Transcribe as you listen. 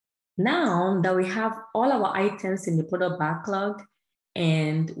Now that we have all our items in the product backlog,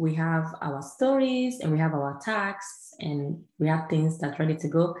 and we have our stories, and we have our tasks, and we have things that's ready to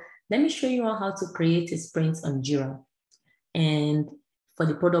go, let me show you all how to create a sprint on JIRA. And for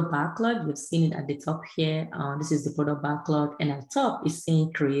the product backlog, you've seen it at the top here. This is the product backlog, and at top is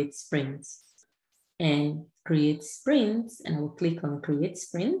saying create sprints. And create sprints, and I will click on create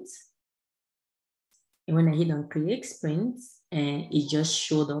sprints. And when I hit on create sprints, and it just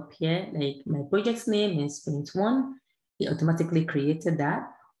showed up here, like my project's name is sprint 1. It automatically created that,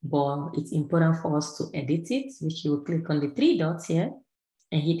 but it's important for us to edit it, which you will click on the 3 dots here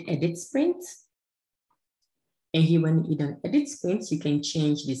and hit edit sprint. And here, when you don't edit sprints, you can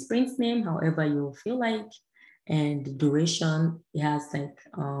change the sprint name however you feel like. And the duration, it has like,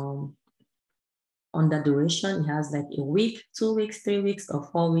 under duration, it has like a week, 2 weeks, 3 weeks, or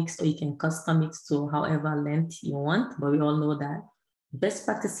 4 weeks, or you can custom it to however length you want. But we all know that best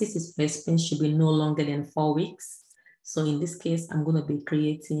practices is for sprints should be no longer than 4 weeks. So in this case, I'm going to be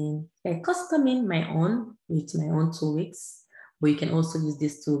creating customing my own with my own 2 weeks. But you can also use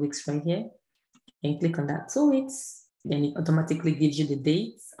these 2 weeks right here. And click on that 2 weeks, then it automatically gives you the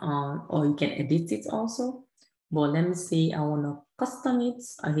dates, or you can edit it also. But let me say I want to custom it.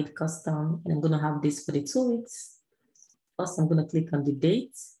 I hit custom, and I'm going to have this for the 2 weeks. First, I'm going to click on the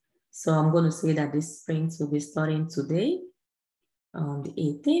dates. So I'm going to say that this sprint will be starting today on the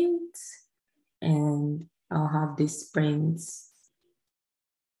 18th, and I'll have this sprint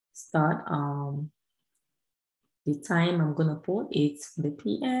start. The time I'm going to put it's for the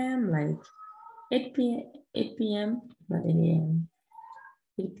PM, like 8 p.m., not 8 a.m.,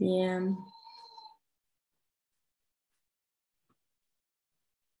 8 p.m.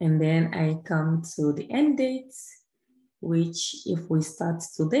 And then I come to the end date, which if we start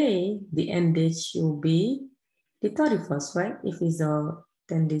today, the end date should be the 31st, right? If it's a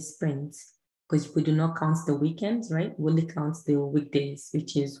 10-day sprint, because we do not count the weekends, right? We only count the weekdays,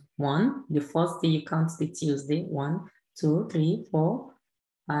 which is 1. The first day you count the Tuesday, 1, 2, 3, 4,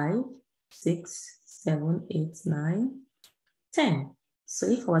 5, 6, 7, 8, 9, 10. So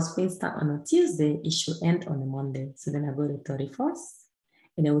if our sprint start on a Tuesday, it should end on a Monday. So then I go to 31st,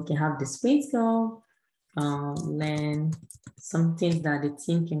 and then we can have the sprint go, learn some things that the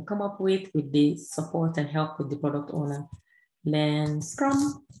team can come up with the support and help with the product owner. Learn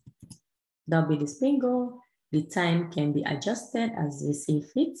Scrum, that'll be the sprint goal. The time can be adjusted as we see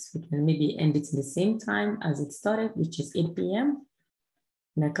fit. We can maybe end it in the same time as it started, which is 8 p.m.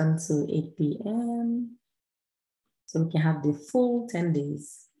 And I come to 8 p.m. So we can have the full 10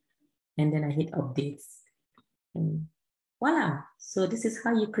 days. And then I hit updates. And voila. So this is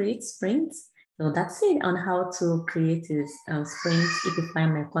how you create sprints. So that's it on how to create this sprint. If you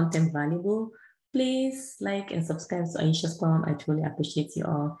find my content valuable, please like and subscribe to Aisha Scrum. I truly appreciate you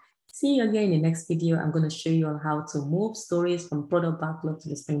all. See you again in the next video. I'm going to show you all how to move stories from product backlog to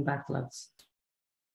the sprint backlogs.